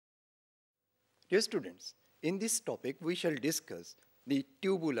Dear students, in this topic we shall discuss the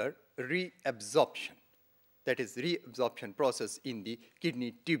tubular reabsorption, that is reabsorption process in the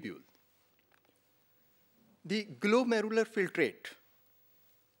kidney tubule. The glomerular filtrate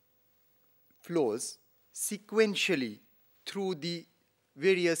flows sequentially through the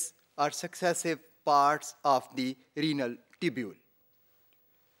various or successive parts of the renal tubule.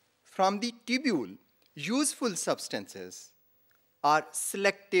 From the tubule, useful substances are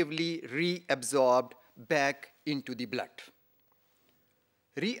selectively reabsorbed back into the blood.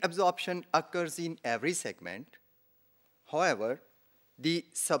 Reabsorption occurs in every segment. However, the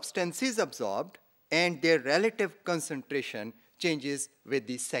substances absorbed and their relative concentration changes with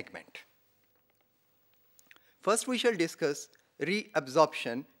the segment. First, we shall discuss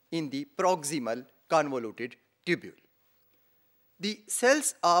reabsorption in the proximal convoluted tubule. The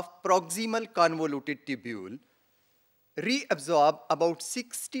cells of proximal convoluted tubule reabsorb about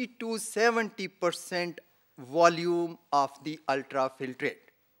 60 to 70% volume of the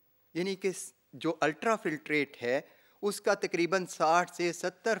ultrafiltrate, यानी कि जो ultrafiltrate है उसका तकरीबन 60 से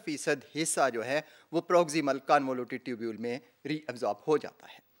 70% हिस्सा जो है वो प्रॉक्सिमल कन्वोल्यूटेड ट्यूब्यूल में रीअब्जॉर्ब हो जाता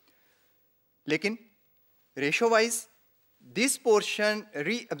है. लेकिन ratio wise this portion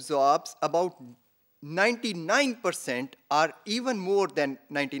रीअब्जॉर्ब्स about 99% or even more than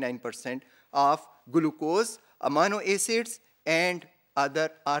 99% of glucose, amino acids and other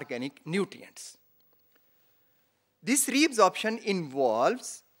organic nutrients. This reabsorption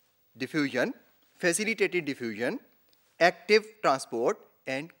involves diffusion, facilitated diffusion, active transport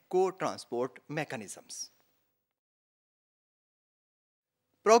and co-transport mechanisms.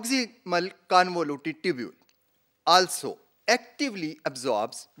 Proximal convoluted tubule also actively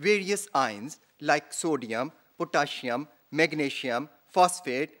absorbs various ions like sodium, potassium, magnesium,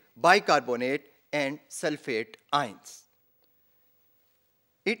 phosphate, bicarbonate and sulfate ions.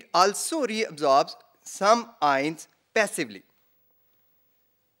 It also reabsorbs some ions passively.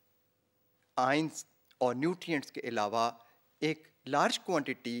 Ions और nutrients के अलावा एक large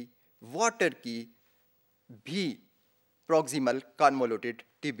quantity water की भी proximal convoluted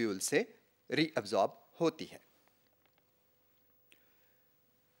tubule से reabsorb होती है.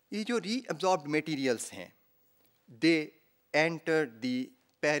 ये जो reabsorbed materials हैं, they enter the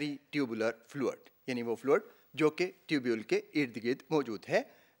peritubular fluid, यानी वो fluid जो कि ट्यूब्यूल के इर्द गिर्द मौजूद है.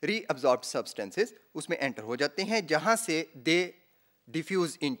 reabsorbed substances उसमें enter हो जाते हैं, जहाँ से they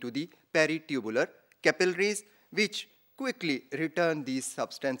diffuse into the peritubular capillaries which quickly return these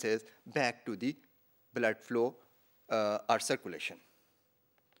substances back to the blood flow or circulation.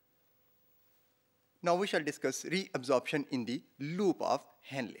 Now we shall discuss reabsorption in the loop of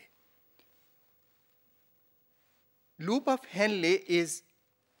Henle. Loop of Henle is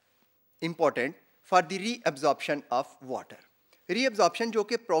important for the reabsorption of water. Reabsorption जो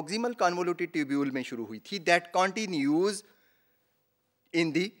कि proximal convoluted tubule में शुरू हुई थी, that continues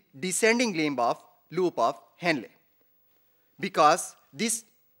in the descending limb of loop of Henle, because this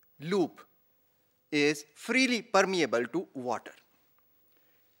loop is freely permeable to water.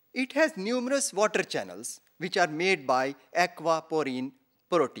 It has numerous water channels which are made by aquaporine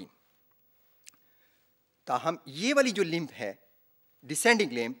protein. ताहम ये वाली जो limb है, descending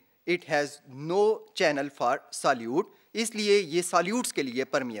limb, it has no channel for solute, इसलिए ये solutes के लिए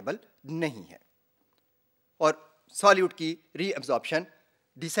permeable नहीं है और solute की reabsorption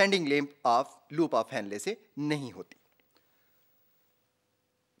descending limb of loop of Henle से नहीं होती.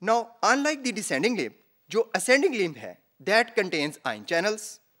 Now, unlike the descending limb, जो ascending limb है, that contains ion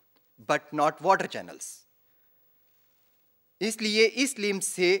channels but not water channels. इसलिए इस limb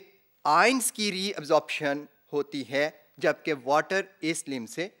से ions की reabsorption होती है, जबकि water इस limb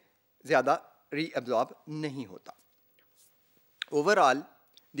से ज़्यादा reabsorb नहीं होता. Overall,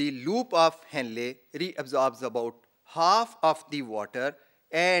 the loop of Henle reabsorbs about half of the water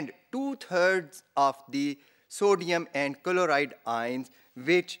and 2/3 of the sodium and chloride ions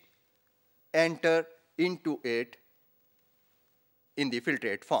which enter into it in the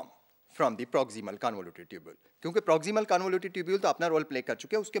filtrate form from the proximal convoluted tubule. क्योंकि proximal convoluted tubule तो अपना role play कर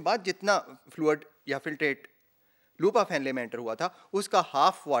चुके हैं, उसके बाद जितना fluid या फिल्ट्रेट लूप ऑफ Henle में एंटर हुआ था उसका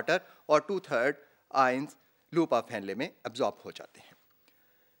हाफ वाटर और 2/3 आयंस लूप ऑफ Henle में एब्जॉर्ब हो जाते हैं.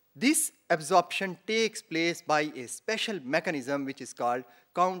 This absorption takes place by a special mechanism which is called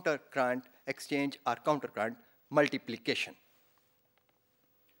counter current exchange or counter current multiplication.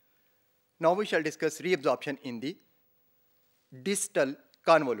 Now we shall discuss reabsorption in the distal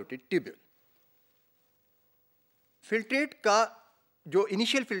convoluted tubule. Filtrate का जो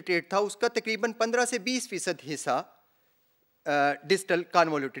initial filtrate था उसका तकरीबन 15 से 20% हिस्सा distal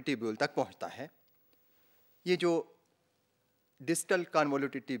convoluted tubule तक पहुंचता है. ये जो डिस्टल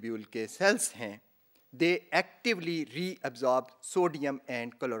कन्वोल्यूटेड ट्यूब्यूल के सेल्स हैं, दे actively reabsorb sodium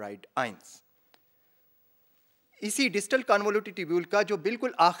and chloride ions. इसी डिस्टल कन्वोल्यूटेड ट्यूब्यूल का जो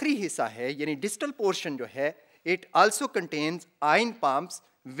बिल्कुल आखिरी हिस्सा है, यानी डिस्टल पोर्शन जो है, it also contains ion pumps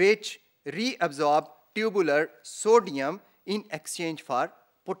which reabsorb tubular sodium in exchange for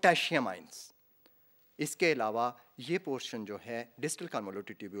potassium ions. इसके अलावा ये पोर्शन जो है डिस्टल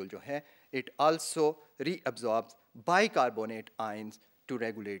कन्वोल्यूटेड ट्यूब्यूल जो है, it also रीअब्जॉर्ब्स bicarbonate ions to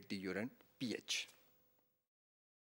regulate the urine pH।